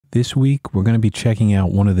This week, we're going to be checking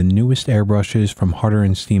out one of the newest airbrushes from Harder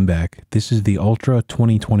and Steenbeck. This is the Ultra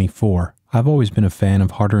 2024. I've always been a fan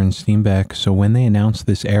of Harder and Steenbeck, so when they announced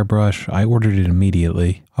this airbrush, I ordered it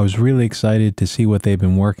immediately. I was really excited to see what they've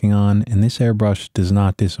been working on, and this airbrush does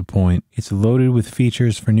not disappoint. It's loaded with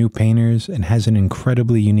features for new painters and has an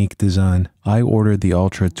incredibly unique design. I ordered the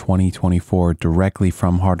Ultra 2024 directly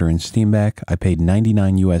from Harder and Steenbeck. I paid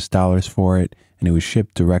 $99 US for it, and it was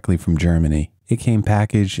shipped directly from Germany. It came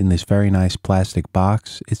packaged in this very nice plastic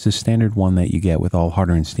box. It's the standard one that you get with all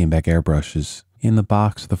Harder and Steenbeck airbrushes. In the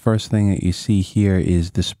box, the first thing that you see here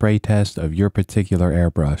is the spray test of your particular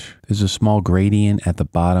airbrush. There's a small gradient at the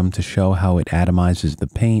bottom to show how it atomizes the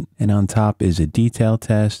paint, and on top is a detail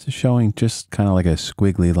test showing just kind of like a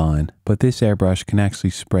squiggly line. But this airbrush can actually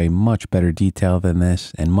spray much better detail than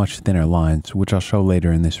this and much thinner lines, which I'll show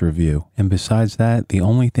later in this review. And besides that, the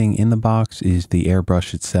only thing in the box is the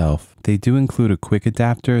airbrush itself. They do include a quick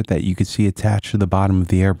adapter that you can see attached to the bottom of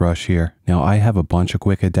the airbrush here. Now, I have a bunch of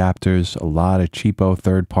quick adapters, a lot of cheapo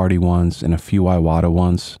third-party ones and a few Iwata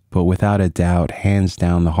ones, but without a doubt, hands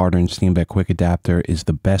down, the Harder and Steenbeck quick adapter is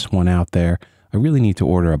the best one out there. I really need to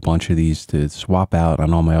order a bunch of these to swap out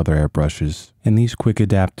on all my other airbrushes. And these quick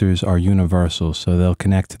adapters are universal, so they'll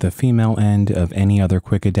connect to the female end of any other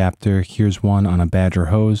quick adapter. Here's one on a Badger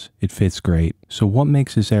hose. It fits great. So what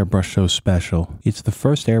makes this airbrush so special? It's the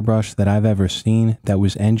first airbrush that I've ever seen that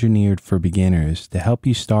was engineered for beginners to help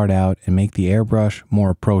you start out and make the airbrush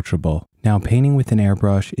more approachable. Now, painting with an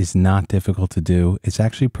airbrush is not difficult to do. It's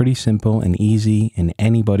actually pretty simple and easy, and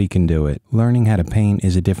anybody can do it. Learning how to paint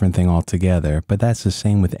is a different thing altogether, but that's the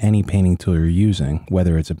same with any painting tool you're using,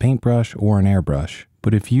 whether it's a paintbrush or an airbrush.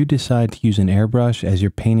 But if you decide to use an airbrush as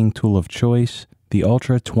your painting tool of choice, the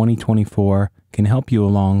Ultra 2024 can help you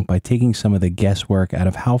along by taking some of the guesswork out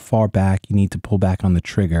of how far back you need to pull back on the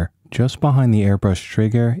trigger. Just behind the airbrush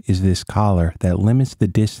trigger is this collar that limits the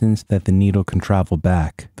distance that the needle can travel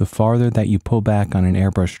back. The farther that you pull back on an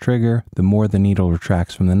airbrush trigger, the more the needle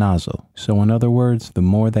retracts from the nozzle. So in other words, the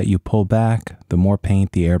more that you pull back, the more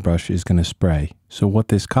paint the airbrush is going to spray. So what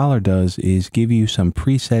this collar does is give you some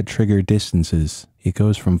preset trigger distances. It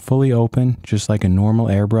goes from fully open, just like a normal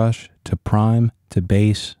airbrush, to prime, to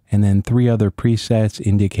base, and then 3 other presets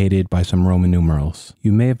indicated by some Roman numerals.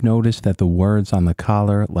 You may have noticed that the words on the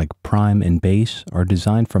collar, like prime and base, are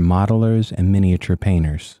designed for modelers and miniature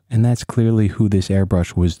painters. And that's clearly who this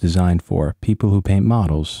airbrush was designed for, people who paint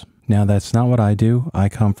models. Now, that's not what I do. I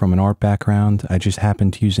come from an art background. I just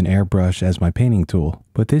happen to use an airbrush as my painting tool.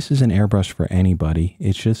 But this is an airbrush for anybody.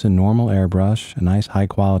 It's just a normal airbrush, a nice high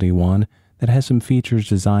quality one, that has some features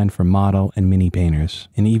designed for model and mini painters.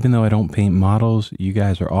 And even though I don't paint models, you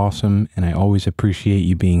guys are awesome, and I always appreciate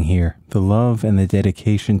you being here. The love and the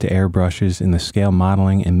dedication to airbrushes in the scale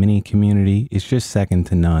modeling and mini community is just second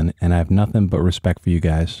to none, and I have nothing but respect for you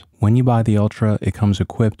guys. When you buy the Ultra, it comes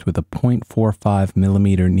equipped with a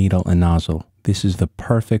 0.45mm needle and nozzle. This is the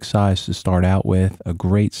perfect size to start out with, a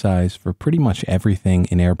great size for pretty much everything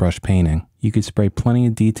in airbrush painting. You could spray plenty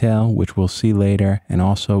of detail, which we'll see later, and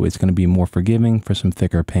also it's going to be more forgiving for some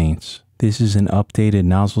thicker paints. This is an updated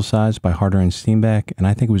nozzle size by Harder and Steenbeck, and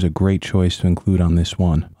I think it was a great choice to include on this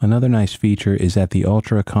one. Another nice feature is that the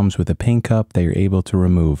Ultra comes with a paint cup that you're able to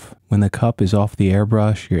remove. When the cup is off the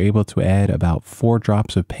airbrush, you're able to add about 4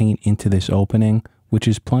 drops of paint into this opening, which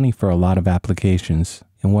is plenty for a lot of applications.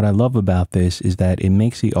 And what I love about this is that it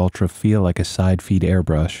makes the Ultra feel like a side feed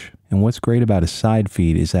airbrush. And what's great about a side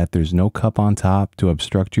feed is that there's no cup on top to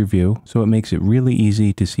obstruct your view, so it makes it really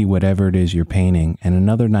easy to see whatever it is you're painting. And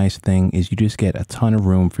another nice thing is you just get a ton of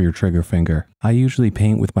room for your trigger finger. I usually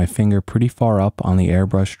paint with my finger pretty far up on the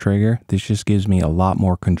airbrush trigger. This just gives me a lot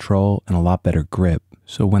more control and a lot better grip.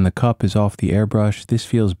 So when the cup is off the airbrush, this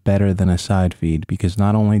feels better than a side feed because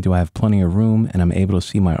not only do I have plenty of room and I'm able to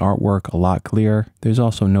see my artwork a lot clearer, there's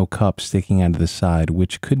also no cup sticking out of the side,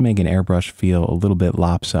 which could make an airbrush feel a little bit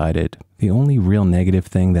lopsided. The only real negative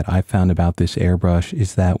thing that I found about this airbrush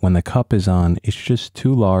is that when the cup is on, it's just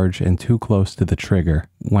too large and too close to the trigger.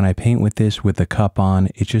 When I paint with this with the cup on,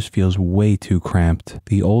 it just feels way too cramped.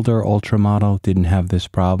 The older Ultra model didn't have this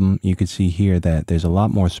problem. You could see here that there's a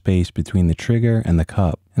lot more space between the trigger and the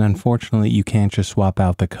cup. And unfortunately, you can't just swap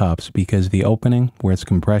out the cups because the opening, where its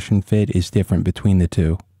compression fit, is different between the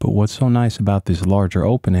two. But what's so nice about this larger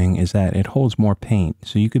opening is that it holds more paint.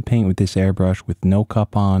 So you could paint with this airbrush with no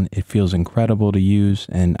cup on. It feels incredible to use,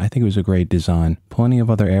 and I think it was a great design. Plenty of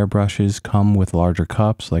other airbrushes come with larger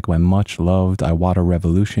cups, like my much loved Iwata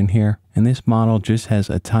Revolution here. And this model just has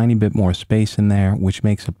a tiny bit more space in there, which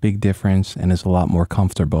makes a big difference and is a lot more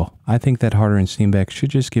comfortable. I think that Harder and Steenbeck should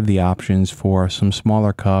just give the options for some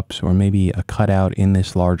smaller cups or maybe a cutout in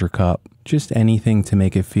this larger cup. Just anything to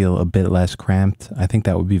make it feel a bit less cramped. I think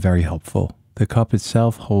that would be very helpful. The cup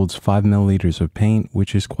itself holds 5 milliliters of paint,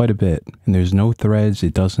 which is quite a bit, and there's no threads,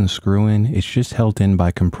 it doesn't screw in, it's just held in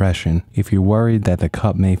by compression. If you're worried that the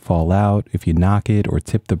cup may fall out, if you knock it or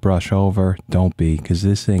tip the brush over, don't be, because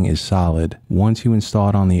this thing is solid. Once you install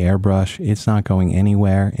it on the airbrush, it's not going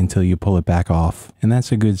anywhere until you pull it back off. And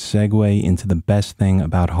that's a good segue into the best thing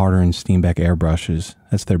about Harder and Steenbeck airbrushes.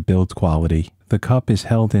 That's their build quality. The cup is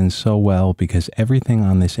held in so well because everything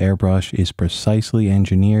on this airbrush is precisely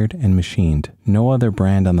engineered and machined. No other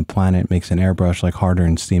brand on the planet makes an airbrush like Harder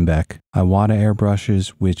and Steenbeck. Iwata airbrushes,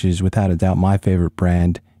 which is without a doubt my favorite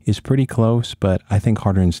brand, is pretty close, but I think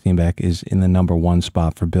Harder and Steenbeck is in the #1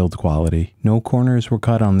 spot for build quality. No corners were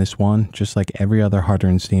cut on this one, just like every other Harder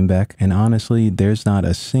and Steenbeck, and honestly, there's not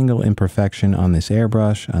a single imperfection on this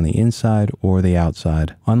airbrush on the inside or the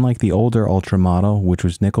outside. Unlike the older Ultra model, which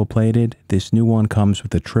was nickel plated, this new one comes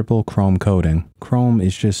with a triple chrome coating. Chrome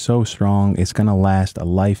is just so strong, it's gonna last a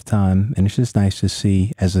lifetime, and it's just nice to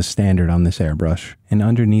see as a standard on this airbrush. And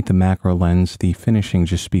underneath the macro lens, the finishing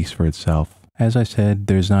just speaks for itself. As I said,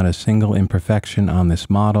 there's not a single imperfection on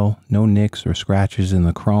this model, no nicks or scratches in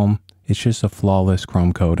the chrome. It's just a flawless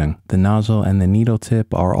chrome coating. The nozzle and the needle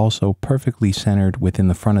tip are also perfectly centered within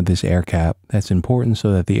the front of this air cap. That's important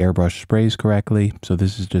so that the airbrush sprays correctly, so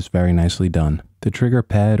this is just very nicely done. The trigger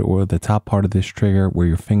pad, or the top part of this trigger where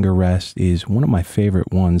your finger rests, is one of my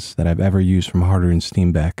favorite ones that I've ever used from Harder and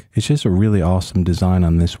Steenbeck. It's just a really awesome design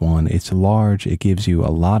on this one. It's large, it gives you a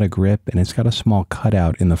lot of grip, and it's got a small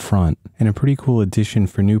cutout in the front. And a pretty cool addition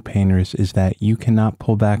for new painters is that you cannot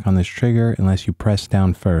pull back on this trigger unless you press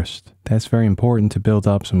down first. That's very important to build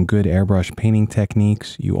up some good airbrush painting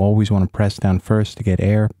techniques. You always want to press down first to get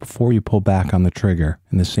air before you pull back on the trigger.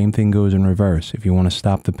 And the same thing goes in reverse. If you want to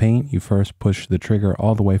stop the paint, you first push the trigger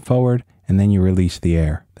all the way forward and then you release the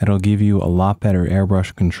air. That'll give you a lot better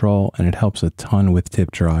airbrush control, and it helps a ton with tip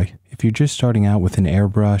dry. If you're just starting out with an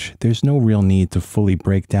airbrush, there's no real need to fully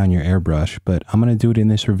break down your airbrush, but I'm going to do it in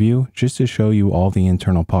this review just to show you all the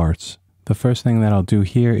internal parts. The first thing that I'll do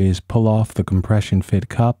here is pull off the compression fit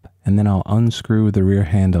cup, and then I'll unscrew the rear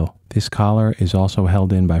handle. This collar is also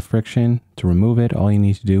held in by friction. To remove it, all you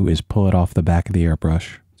need to do is pull it off the back of the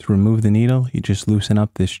airbrush. To remove the needle, you just loosen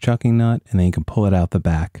up this chucking nut and then you can pull it out the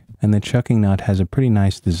back. And the chucking nut has a pretty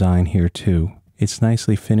nice design here too. It's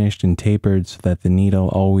nicely finished and tapered so that the needle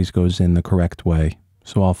always goes in the correct way.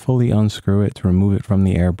 So I'll fully unscrew it to remove it from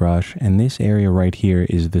the airbrush, and this area right here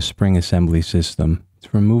is the spring assembly system. To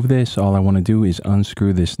remove this, all I want to do is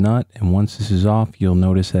unscrew this nut, and once this is off, you'll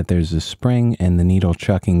notice that there's a spring and the needle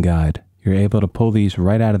chucking guide. You're able to pull these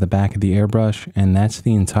right out of the back of the airbrush, and that's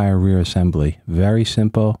the entire rear assembly. Very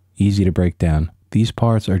simple, easy to break down. These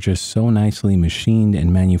parts are just so nicely machined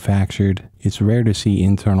and manufactured. It's rare to see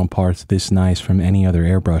internal parts this nice from any other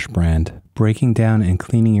airbrush brand. Breaking down and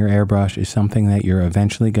cleaning your airbrush is something that you're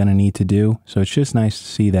eventually going to need to do, so it's just nice to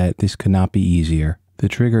see that this could not be easier. The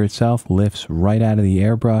trigger itself lifts right out of the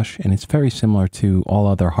airbrush, and it's very similar to all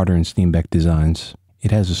other Harder and Steenbeck designs.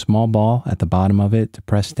 It has a small ball at the bottom of it to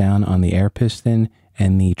press down on the air piston,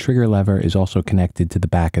 and the trigger lever is also connected to the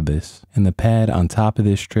back of this. And the pad on top of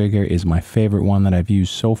this trigger is my favorite one that I've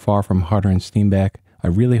used so far from Harder and Steenbeck. I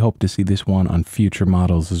really hope to see this one on future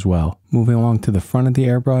models as well. Moving along to the front of the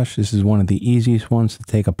airbrush, this is one of the easiest ones to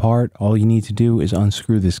take apart. All you need to do is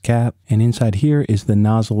unscrew this cap, and inside here is the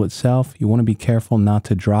nozzle itself. You want to be careful not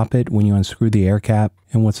to drop it when you unscrew the air cap.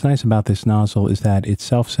 And what's nice about this nozzle is that it's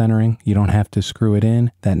self-centering. You don't have to screw it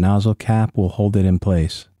in. That nozzle cap will hold it in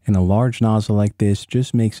place. And a large nozzle like this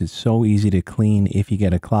just makes it so easy to clean if you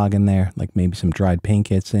get a clog in there, like maybe some dried paint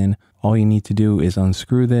gets in. All you need to do is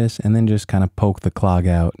unscrew this and then just kind of poke the clog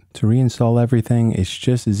out. To reinstall everything, it's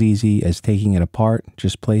just as easy as taking it apart.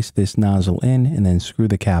 Just place this nozzle in and then screw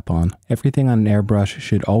the cap on. Everything on an airbrush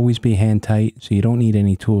should always be hand tight, so you don't need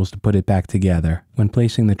any tools to put it back together. When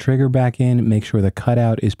placing the trigger back in, make sure the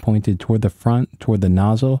cutout is pointed toward the front, toward the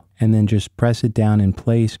nozzle, and then just press it down in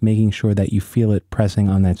place, making sure that you feel it pressing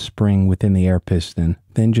on that spring within the air piston.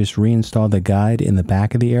 Then just reinstall the guide in the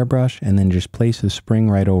back of the airbrush and then just place the spring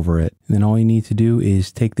right over it. And then all you need to do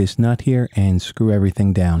is take this nut here and screw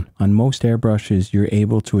everything down. On most airbrushes, you're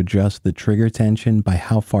able to adjust the trigger tension by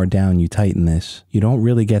how far down you tighten this. You don't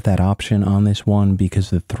really get that option on this one because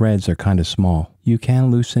the threads are kind of small. You can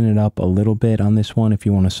loosen it up a little bit on this one if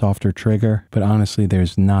you want a softer trigger, but honestly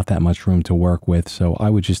there's not that much room to work with, so I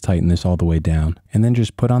would just tighten this all the way down. And then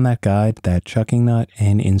just put on that guide, that chucking nut,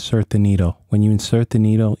 and insert the needle. When you insert the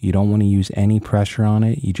needle, you don't want to use any pressure on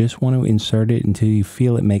it. You just want to insert it until you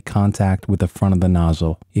feel it make contact with the front of the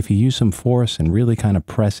nozzle. If you use some force and really kind of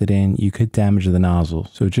press it in, you could damage the nozzle.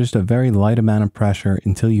 So just a very light amount of pressure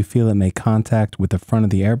until you feel it make contact with the front of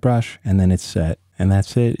the airbrush, and then it's set. And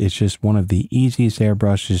that's it. It's just one of the easiest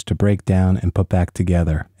airbrushes to break down and put back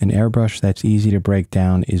together. An airbrush that's easy to break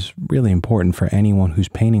down is really important for anyone who's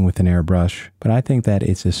painting with an airbrush, but I think that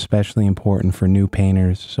it's especially important for new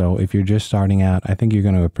painters. So if you're just starting out, I think you're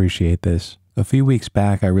going to appreciate this. A few weeks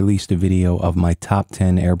back, I released a video of my top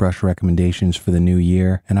 10 airbrush recommendations for the new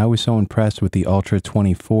year, and I was so impressed with the Ultra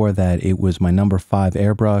 24 that it was my number 5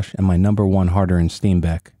 airbrush and my number 1 Harder &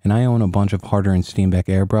 Steenbeck. And I own a bunch of Harder & Steenbeck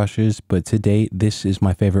airbrushes, but to date, this is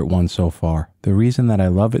my favorite one so far. The reason that I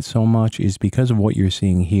love it so much is because of what you're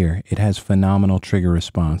seeing here. It has phenomenal trigger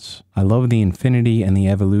response. I love the Infinity and the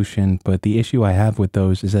Evolution, but the issue I have with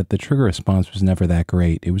those is that the trigger response was never that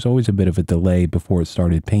great. It was always a bit of a delay before it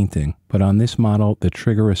started painting. But on this model, the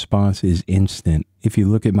trigger response is instant. If you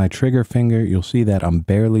look at my trigger finger, you'll see that I'm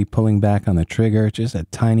barely pulling back on the trigger, just a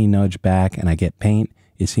tiny nudge back, and I get paint.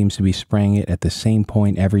 It seems to be spraying it at the same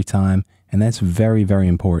point every time, and that's very, very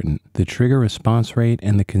important. The trigger response rate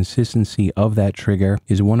and the consistency of that trigger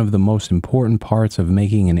is one of the most important parts of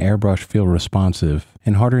making an airbrush feel responsive.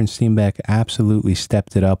 And Harder & Steenbeck absolutely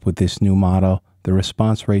stepped it up with this new model. The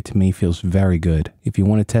response rate to me feels very good. If you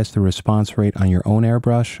want to test the response rate on your own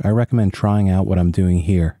airbrush, I recommend trying out what I'm doing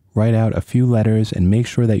here. Write out a few letters and make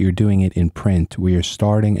sure that you're doing it in print where you're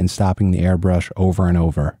starting and stopping the airbrush over and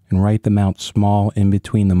over. And write them out small in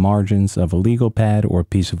between the margins of a legal pad or a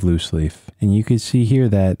piece of loose leaf. And you can see here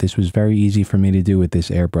that this was very easy for me to do with this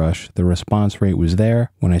airbrush. The response rate was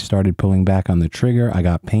there. When I started pulling back on the trigger, I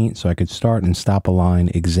got paint so I could start and stop a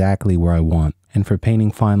line exactly where I want. And for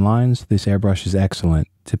painting fine lines, this airbrush is excellent.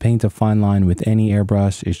 To paint a fine line with any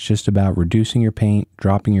airbrush, it's just about reducing your paint,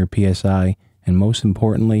 dropping your PSI, and most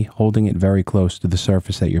importantly, holding it very close to the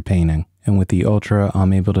surface that you're painting. And with the Ultra,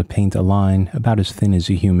 I'm able to paint a line about as thin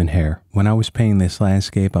as a human hair. When I was painting this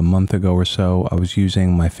landscape a month ago or so, I was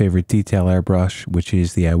using my favorite detail airbrush, which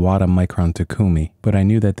is the Iwata Micron Takumi. But I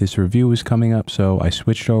knew that this review was coming up, so I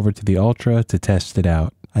switched over to the Ultra to test it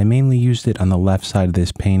out. I mainly used it on the left side of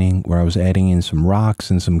this painting where I was adding in some rocks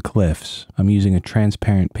and some cliffs. I'm using a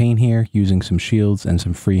transparent paint here, using some shields and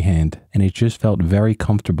some freehand, and it just felt very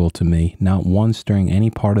comfortable to me. Not once during any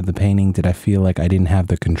part of the painting did I feel like I didn't have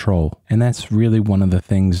the control. And that's really one of the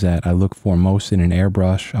things that I look for most in an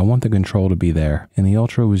airbrush. I want the control to be there, and the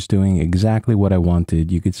Ultra was doing exactly what I wanted.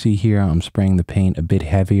 You could see here I'm spraying the paint a bit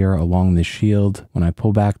heavier along the shield. When I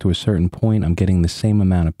pull back to a certain point, I'm getting the same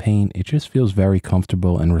amount of paint. It just feels very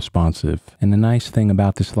comfortable and responsive. And the nice thing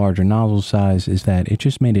about this larger nozzle size is that it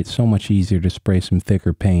just made it so much easier to spray some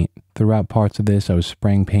thicker paint. Throughout parts of this, I was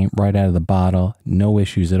spraying paint right out of the bottle. No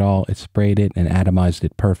issues at all. It sprayed it and atomized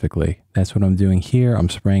it perfectly. That's what I'm doing here. I'm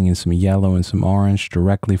spraying in some yellow and some orange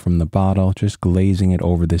directly from the bottle, just glazing it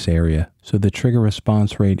over this area. So the trigger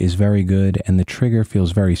response rate is very good and the trigger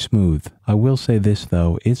feels very smooth. I will say this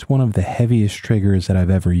though, it's one of the heaviest triggers that I've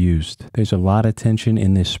ever used. There's a lot of tension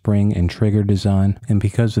in this spring and trigger design, and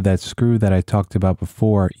because of that screw that I talked about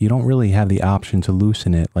before, you don't really have the option to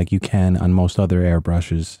loosen it like you can on most other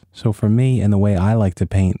airbrushes. So for me and the way I like to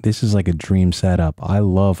paint, this is like a dream setup. I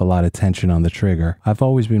love a lot of tension on the trigger. I've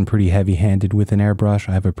always been pretty heavy-handed with an airbrush.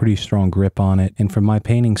 I have a pretty strong grip on it, and for my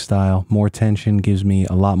painting style, more tension gives me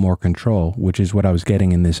a lot more control, which is what I was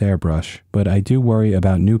getting in this airbrush. But I do worry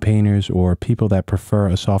about new painters or people that prefer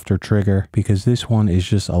a softer trigger because this one is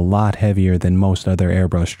just a lot heavier than most other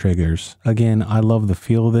airbrush triggers. Again, I love the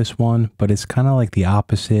feel of this one, but it's kind of like the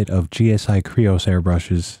opposite of GSI Krios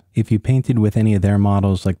airbrushes. If you painted with any of their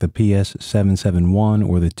models like the PS771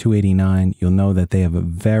 or the 289, you'll know that they have a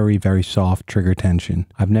very, very soft trigger tension.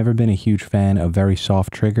 I've never been a huge fan of very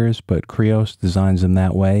soft triggers, but Krios designs them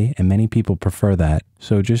that way, and many people prefer that.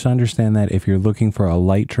 So just understand that if you're looking for a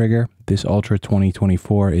light trigger, this Ultra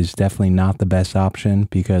 2024 is definitely not the best option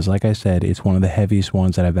because, like I said, it's one of the heaviest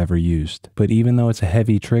ones that I've ever used. But even though it's a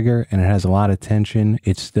heavy trigger and it has a lot of tension,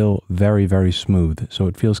 it's still very, very smooth, so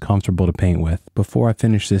it feels comfortable to paint with. Before I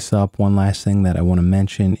finish this up, one last thing that I want to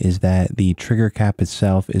mention is that the trigger cap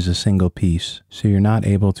itself is a single piece, so you're not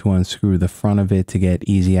able to unscrew the front of it to get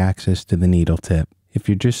easy access to the needle tip. If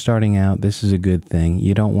you're just starting out, this is a good thing.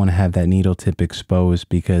 You don't want to have that needle tip exposed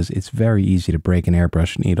because it's very easy to break an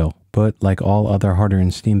airbrush needle. But like all other Harder &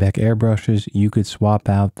 Steenbeck airbrushes, you could swap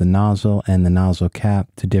out the nozzle and the nozzle cap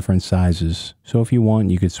to different sizes. So if you want,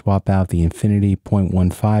 you could swap out the Infinity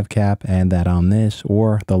 0.15 cap, add that on this,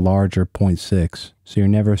 or the larger 0.6. So you're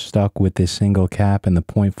never stuck with this single cap and the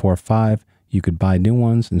 0.45. You could buy new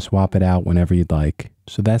ones and swap it out whenever you'd like.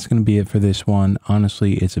 So that's going to be it for this one.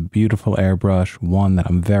 Honestly, it's a beautiful airbrush, one that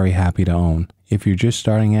I'm very happy to own. If you're just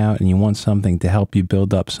starting out and you want something to help you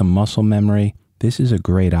build up some muscle memory, this is a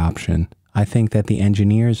great option. I think that the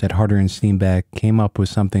engineers at Harder & Steenbeck came up with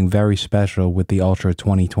something very special with the Ultra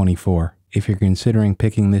 2024. If you're considering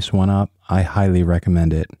picking this one up, I highly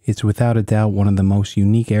recommend it. It's without a doubt one of the most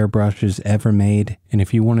unique airbrushes ever made, and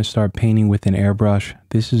if you want to start painting with an airbrush,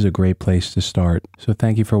 this is a great place to start. So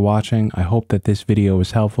thank you for watching. I hope that this video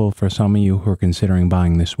was helpful for some of you who are considering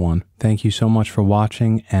buying this one. Thank you so much for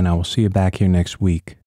watching, and I will see you back here next week.